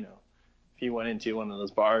would, if you went into one of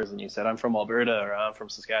those bars and you said, I'm from Alberta or I'm from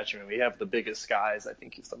Saskatchewan, we have the biggest skies. I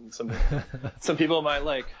think some people might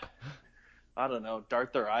I don't know,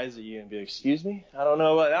 dart their eyes at you and be like, excuse me? I don't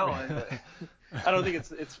know about that one, but I don't think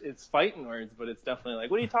it's fighting words, but it's definitely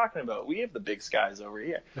like, what are you talking about? We have the big skies over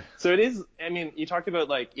here. So it is, I mean, you talked about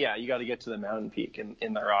like, yeah, you got to get to the mountain peak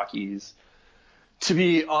in the Rockies to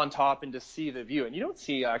be on top and to see the view. And you don't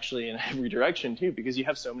see actually in every direction too, because you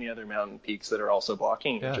have so many other mountain peaks that are also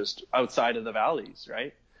blocking just outside of the valleys,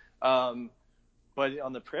 right? But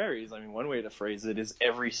on the prairies, I mean, one way to phrase it is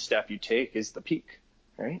every step you take is the peak,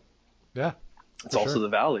 right? Yeah. It's also the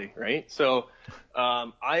valley, right? So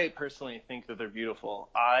I personally think that they're beautiful.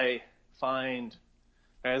 I find,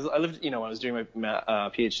 I lived, when I was doing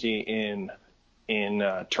my PhD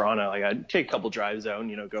in Toronto, like I'd take a couple drives out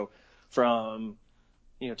and, go from,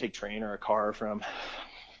 take train or a car from,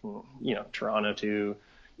 Toronto to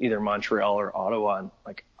either Montreal or Ottawa. And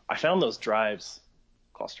like I found those drives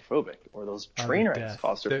claustrophobic, or those train rides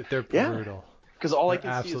claustrophobic. They're brutal. Because all I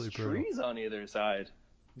can see is trees on either side.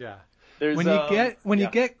 Yeah. There's, when you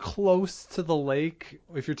get close to the lake,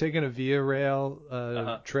 if you're taking a Via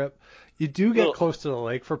Rail trip, you do get close to the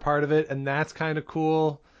lake for part of it, and that's kind of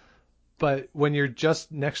cool. But when you're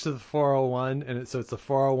just next to the 401, and it's the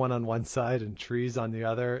 401 on one side and trees on the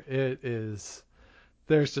other,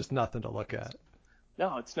 there's just nothing to look at.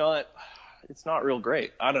 No, it's not. It's not real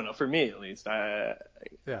great. I don't know, for me at least.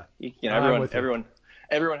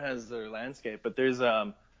 Everyone has their landscape, but there's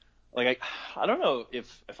like I don't know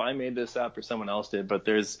if I made this up or someone else did, but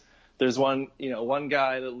there's one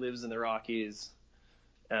guy that lives in the Rockies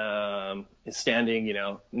is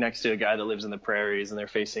standing next to a guy that lives in the prairies, and they're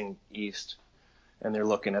facing east, and they're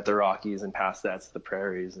looking at the Rockies, and past that's the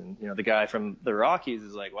prairies, and the guy from the Rockies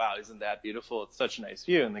is like, wow, isn't that beautiful? It's such a nice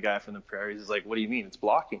view. And the guy from the prairies is like, what do you mean? It's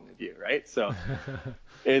blocking the view, right? So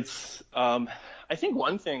it's I think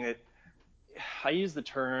one thing that I use the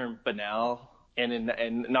term banal,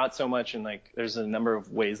 and not so much in like, there's a number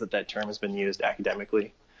of ways that term has been used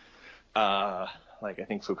academically. Like I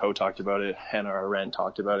think Foucault talked about it, Hannah Arendt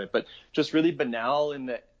talked about it, but just really banal in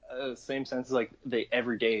the same sense as like the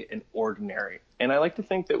everyday and ordinary. And I like to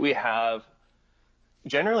think that we have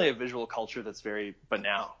generally a visual culture that's very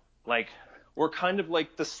banal. Like we're kind of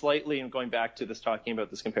like the slightly, and going back to this, talking about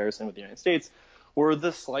this comparison with the United States, we're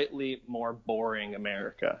the slightly more boring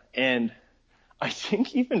America. And I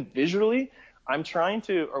think even visually,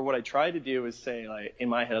 what I try to do is say, like, in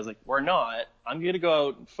my head, I was like, we're not. I'm going to go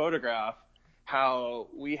out and photograph how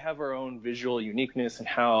we have our own visual uniqueness and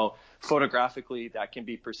how photographically that can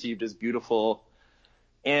be perceived as beautiful.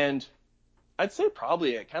 And I'd say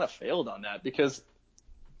probably I kind of failed on that, because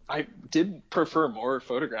I did prefer more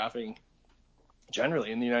photographing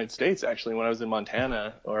generally in the United States, actually, when I was in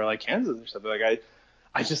Montana or like Kansas or something. Like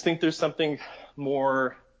I just think there's something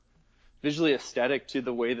more visually aesthetic to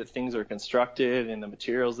the way that things are constructed and the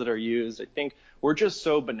materials that are used. I think we're just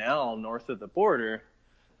so banal north of the border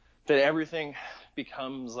that everything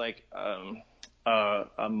becomes like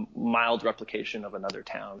a mild replication of another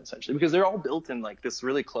town, essentially, because they're all built in like this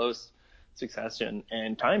really close succession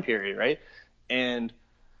and time period, right? And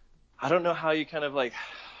I don't know how you kind of like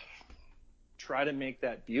try to make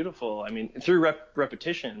that beautiful. I mean, through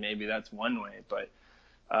repetition, maybe that's one way, but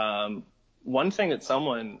one thing that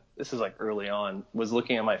this is like early on, was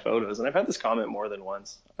looking at my photos, and I've had this comment more than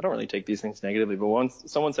once. I don't really take these things negatively, but once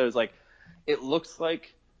someone says like, it looks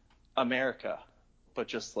like America, but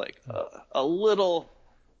just like a little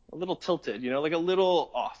tilted, like a little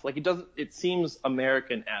off. Like it seems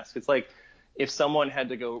American-esque. It's like if someone had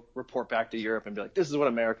to go report back to Europe and be like, this is what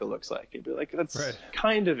America looks like, it'd be like, that's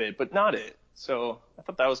kind of it, but not it. So I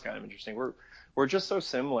thought that was kind of interesting. We're just so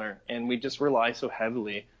similar, and we just rely so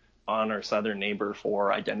heavily on our southern neighbor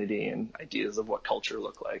for identity and ideas of what culture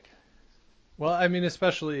look like. Well, I mean,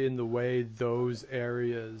 especially in the way those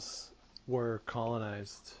areas were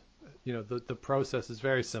colonized, the process is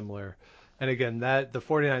very similar. And again, that the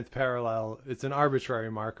 49th parallel, it's an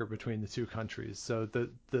arbitrary marker between the two countries. So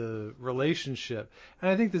the relationship,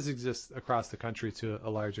 and I think this exists across the country to a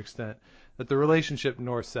large extent, that the relationship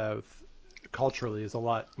north-south culturally is a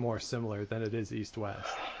lot more similar than it is east-west.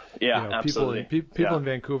 Yeah, absolutely. People in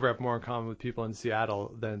Vancouver have more in common with people in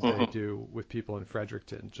Seattle than they do with people in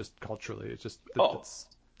Fredericton, just culturally. It's just it's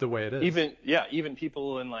the way it is. Even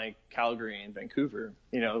people in like Calgary and Vancouver,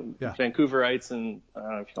 Vancouverites, and I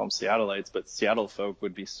don't know if you call them Seattleites, but Seattle folk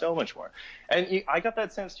would be so much more. And I got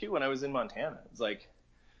that sense too when I was in Montana. It's like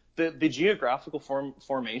the geographical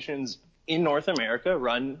formations in North America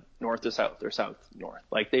run north to south or south north.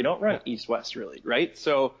 Like they don't run east west really, right?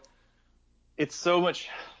 So it's so much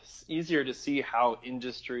easier to see how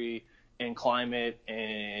industry and climate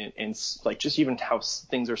and like just even how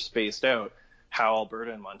things are spaced out how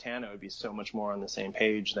Alberta and Montana would be so much more on the same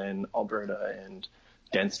page than Alberta and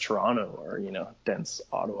dense Toronto or, dense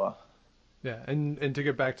Ottawa. Yeah, and to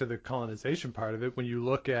get back to the colonization part of it, when you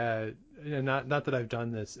look at, not that I've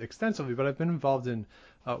done this extensively, but I've been involved in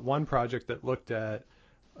one project that looked at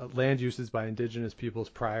land uses by indigenous peoples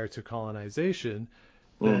prior to colonization,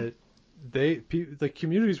 that the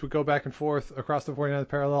communities would go back and forth across the 49th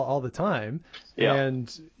parallel all the time. Yeah.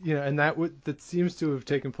 And, and that seems to have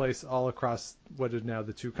taken place all across what are now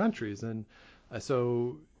the two countries. And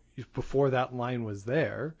so before that line was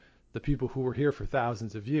there, the people who were here for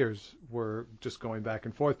thousands of years were just going back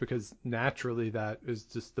and forth because naturally that is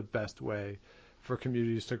just the best way for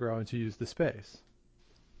communities to grow and to use the space.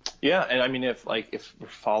 Yeah, and I mean, if we're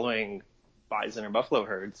following bison or buffalo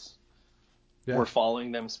herds, we're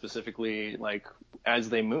following them specifically as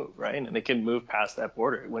they move, right? And they can move past that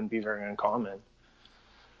border. It wouldn't be very uncommon.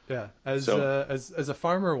 Yeah, as a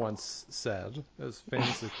farmer once said, as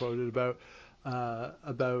famously quoted about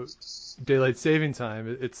daylight saving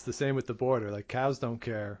time, it's the same with the border. Like, cows don't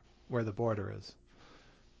care where the border is.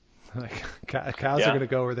 Like, cows are going to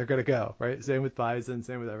go where they're going to go, right? Same with bison,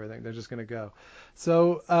 same with everything. They're just going to go.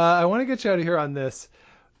 So I want to get you out of here on this.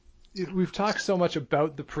 We've talked so much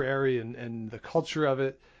about the prairie and the culture of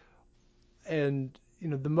it and,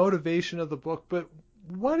 the motivation of the book, but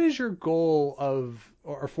what is your goal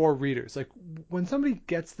or for readers? Like, when somebody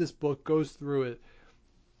gets this book, goes through it,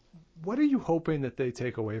 what are you hoping that they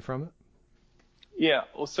take away from it? Yeah,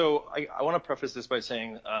 well, so I want to preface this by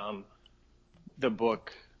saying the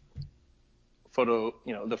book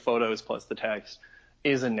the photos plus the text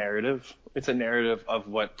is a narrative. It's a narrative of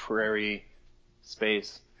what prairie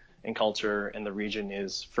space and culture and the region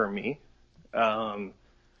is for me.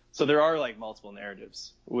 So there are multiple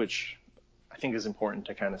narratives, which I think is important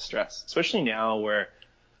to kind of stress, especially now where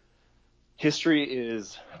history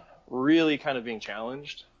is really kind of being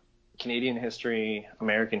challenged. Canadian history,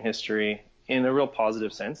 American history, in a real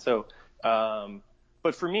positive sense. So,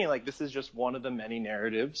 but for me, this is just one of the many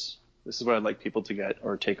narratives. This is what I'd like people to get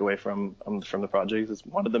or take away from the project. It's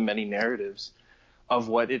one of the many narratives of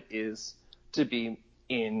what it is to be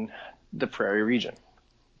in the prairie region.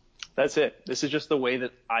 That's it. This is just the way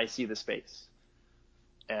that I see the space.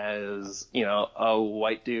 As, a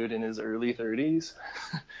white dude in his early 30s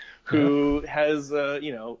who has,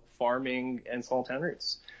 farming and small town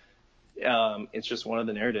roots. It's just one of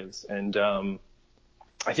the narratives. And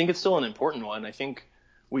I think it's still an important one. I think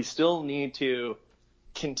we still need to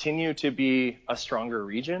continue to be a stronger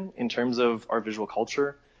region in terms of our visual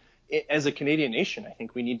culture. As a Canadian nation, I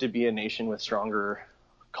think we need to be a nation with stronger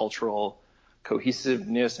cultural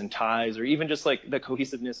cohesiveness and ties, or even just the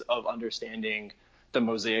cohesiveness of understanding the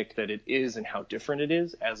mosaic that it is and how different it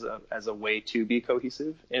is as a way to be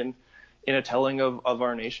cohesive in a telling of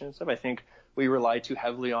our nation and stuff. I think we rely too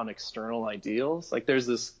heavily on external ideals. There's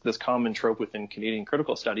this common trope within Canadian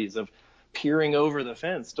critical studies of peering over the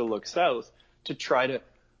fence to look south to try to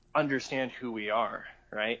understand who we are,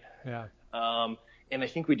 right? Yeah. And I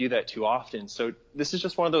think we do that too often. So this is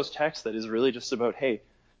just one of those texts that is really just about, hey,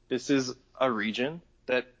 this is a region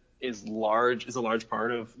that is a large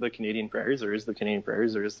part of the Canadian prairies, or is the Canadian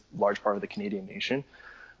prairies, or is a large part of the Canadian nation.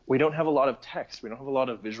 We don't have a lot of text. We don't have a lot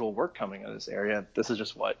of visual work coming out of this area. This is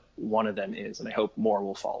just what one of them is, and I hope more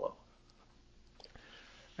will follow.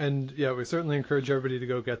 And yeah, we certainly encourage everybody to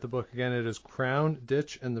go get the book. Again, it is Crown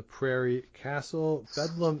Ditch and the Prairie Castle,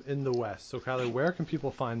 Bedlam in the West. So Kyler, where can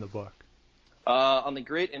people find the book? On the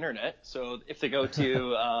great internet. So if they go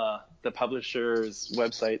to the publisher's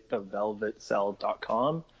website,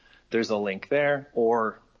 thevelvetcell.com, there's a link there,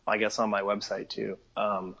 or I guess on my website too,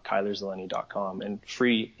 kylerzeleny.com, and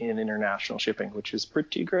free in international shipping, which is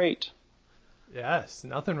pretty great. Yes,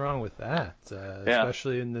 nothing wrong with that,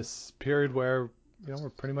 especially in this period where we're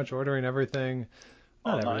pretty much ordering everything.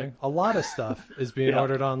 Not online. Everything. A lot of stuff is being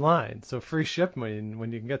ordered online. So free shipping,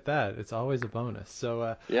 when you can get that, it's always a bonus.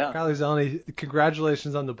 So Kyler Zeleny,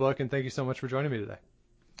 congratulations on the book, and thank you so much for joining me today.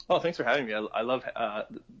 Oh, thanks for having me. I love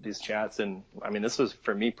these chats, and I mean, this was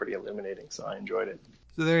for me pretty illuminating, so I enjoyed it.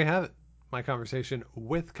 So there you have it, my conversation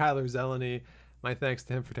with Kyler Zeleny. My thanks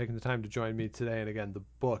to him for taking the time to join me today. And again, the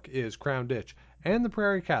book is Crown Ditch and the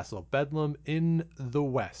Prairie Castle, Bedlam in the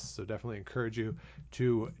West. So definitely encourage you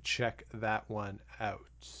to check that one out.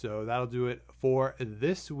 So that'll do it for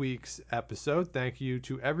this week's episode. Thank you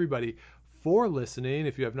to everybody for listening.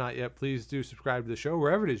 If you have not yet, please do subscribe to the show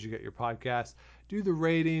wherever it is you get your podcasts. Do the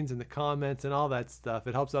ratings and the comments and all that stuff.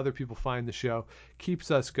 It helps other people find the show, keeps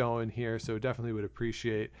us going here. So definitely would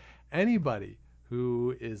appreciate anybody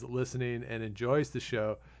who is listening and enjoys the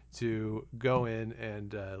show to go in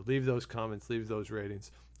and leave those comments, leave those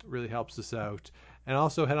ratings. It really helps us out. And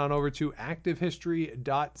also head on over to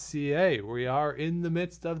activehistory.ca. We are in the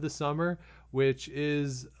midst of the summer, which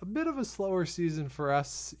is a bit of a slower season for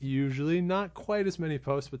us usually. Not quite as many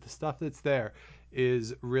posts, but the stuff that's there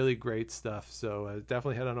is really great stuff. So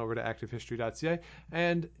definitely head on over to activehistory.ca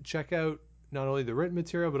and check out not only the written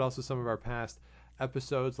material, but also some of our past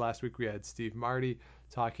episodes. Last week we had Steve Marty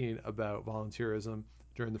talking about volunteerism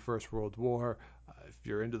during the First World War. If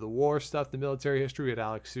you're into the war stuff, the military history, we had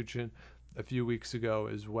Alex Suchin a few weeks ago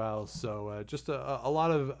as well. So just a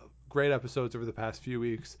lot of great episodes over the past few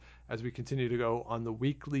weeks as we continue to go on the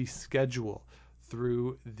weekly schedule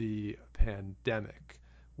through the pandemic,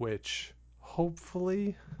 which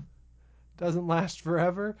hopefully doesn't last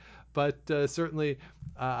forever, but certainly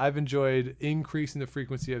I've enjoyed increasing the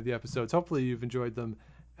frequency of the episodes. Hopefully you've enjoyed them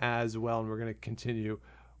as well, and we're going to continue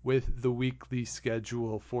with the weekly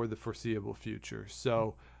schedule for the foreseeable future.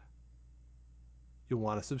 So you'll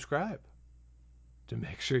want to subscribe to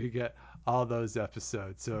make sure you get all those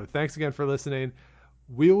episodes. So thanks again for listening.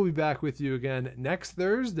 We will be back with you again next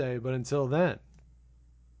Thursday, but until then,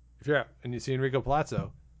 if you're out and you see Enrico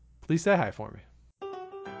Palazzo, please say hi for me.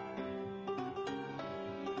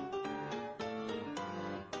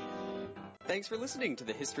 Thanks for listening to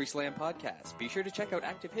the History Slam podcast. Be sure to check out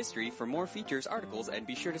Active History for more features, articles, and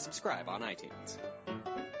be sure to subscribe on iTunes.